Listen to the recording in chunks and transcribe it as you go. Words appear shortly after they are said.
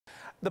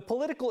The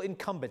political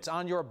incumbents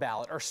on your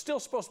ballot are still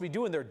supposed to be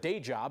doing their day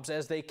jobs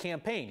as they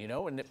campaign,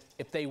 and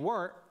if they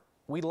weren't,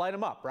 we'd light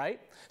them up, right?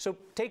 So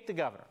take the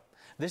governor.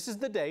 This is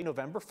the day,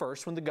 November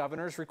 1st, when the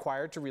governor is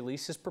required to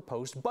release his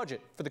proposed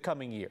budget for the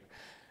coming year.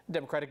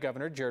 Democratic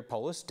Governor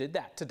Polis did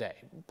that today.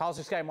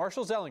 Politics guy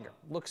Marshall Zellinger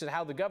looks at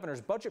how the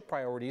governor's budget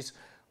priorities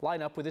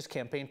line up with his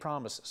campaign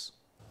promises.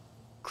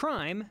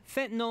 Crime,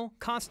 fentanyl,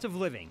 cost of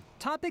living,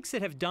 topics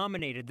that have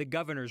dominated the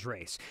governor's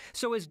race.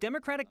 So as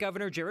Democratic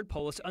Governor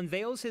Polis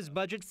unveils his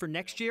budget for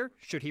next year,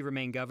 should he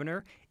remain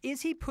governor,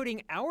 is he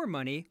putting our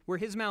money where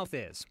his mouth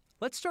is?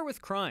 Let's start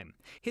with crime.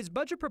 His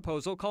budget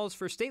proposal calls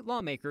for state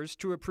lawmakers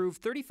to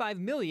approve $35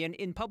 million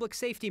in public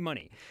safety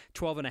money,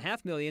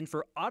 $12.5 million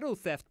for auto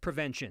theft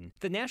prevention.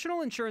 The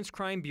National Insurance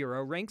Crime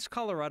Bureau ranks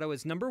Colorado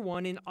as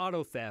 #1 in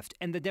auto theft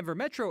and the Denver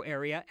metro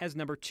area as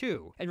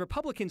 #2. And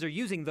Republicans are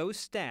using those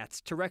stats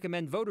to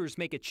recommend voters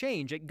make a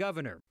change at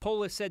governor.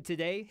 Polis said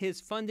today his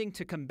funding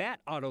to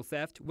combat auto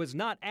theft was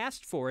not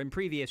asked for in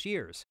previous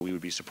years. We would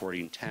be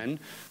supporting 10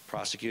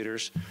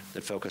 prosecutors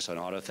that focus on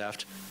auto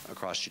theft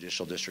across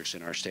judicial districts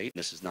in our state.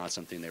 This is not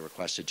something they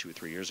requested 2 or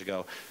 3 years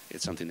ago.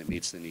 It's something that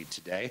meets the need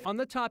today. On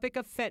the topic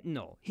of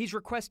fentanyl, he's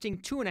requesting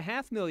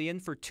 $2.5 million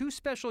for 2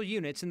 special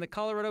units in the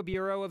Colorado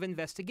Bureau of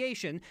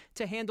Investigation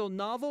to handle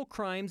novel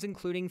crimes,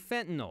 including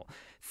fentanyl.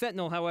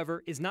 Fentanyl,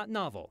 however, is not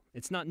novel.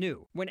 It's not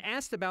new. When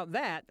asked about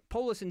that,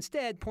 Polis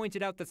instead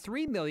pointed out the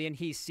 $3 million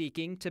he's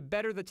seeking to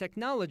better the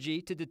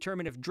technology to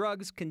determine if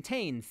drugs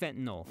contain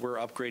fentanyl. We're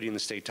upgrading the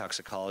state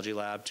toxicology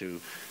lab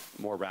to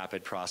more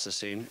rapid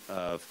processing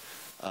of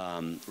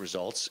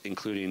results,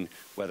 including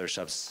whether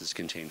substances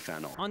contain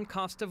fentanyl. On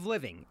cost of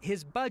living,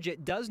 his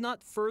budget does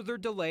not further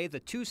delay the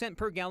 2-cent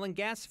per gallon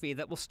gas fee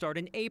that will start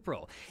in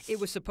April. It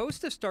was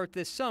supposed to start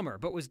this summer,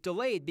 but was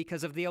delayed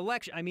because of the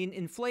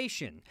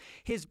inflation.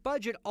 His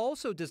budget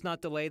also does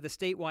not delay the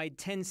statewide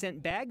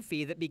 10-cent bag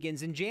fee that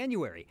begins in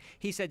January.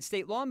 He said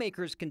state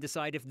lawmakers can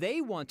decide if they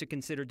want to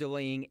consider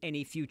delaying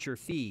any future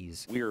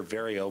fees. We are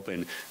very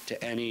open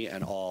to any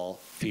and all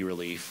fee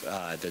relief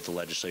that the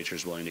legislature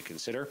is willing to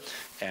consider,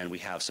 and we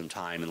have some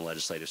time in the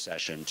legislative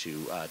session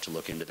to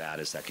look into that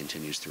as that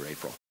continues through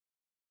April.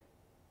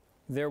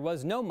 There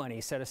was no money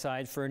set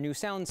aside for a new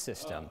sound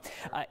system.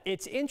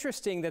 It's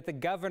interesting that the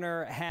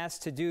governor has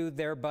to do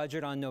their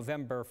budget on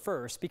November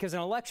 1st because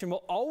an election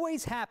will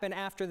always happen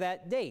after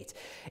that date.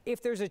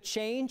 If there's a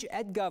change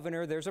at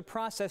governor, there's a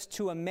process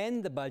to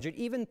amend the budget.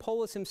 Even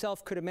Polis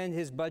himself could amend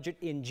his budget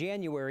in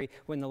January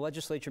when the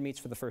legislature meets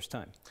for the first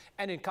time.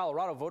 And in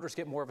Colorado, voters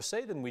get more of a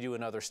say than we do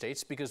in other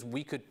states because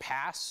we could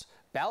pass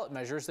ballot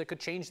measures that could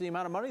change the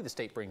amount of money the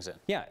state brings in.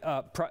 Yeah,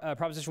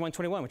 Proposition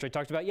 121, which I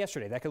talked about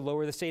yesterday, that could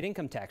lower the state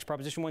income tax.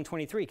 Proposition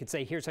 123 could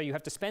say, here's how you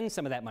have to spend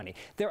some of that money.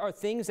 There are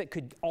things that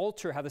could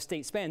alter how the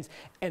state spends,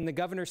 and the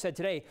governor said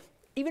today,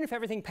 even if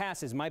everything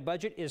passes, my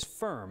budget is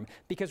firm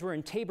because we're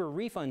in Tabor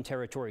refund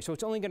territory, so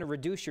it's only going to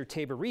reduce your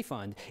Tabor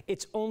refund.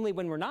 It's only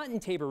when we're not in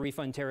Tabor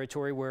refund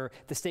territory where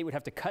the state would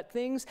have to cut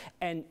things,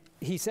 and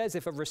he says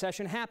if a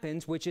recession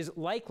happens, which is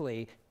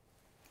likely,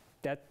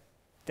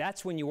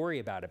 that's when you worry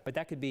about it, but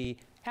that could be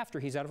after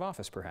he's out of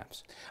office,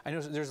 perhaps. I know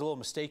there's a little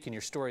mistake in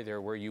your story there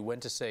where you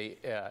went to say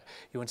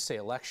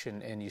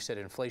election and you said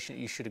inflation.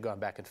 You should have gone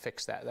back and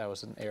fixed that. That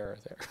was an error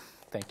there.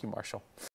 Thank you, Marshall.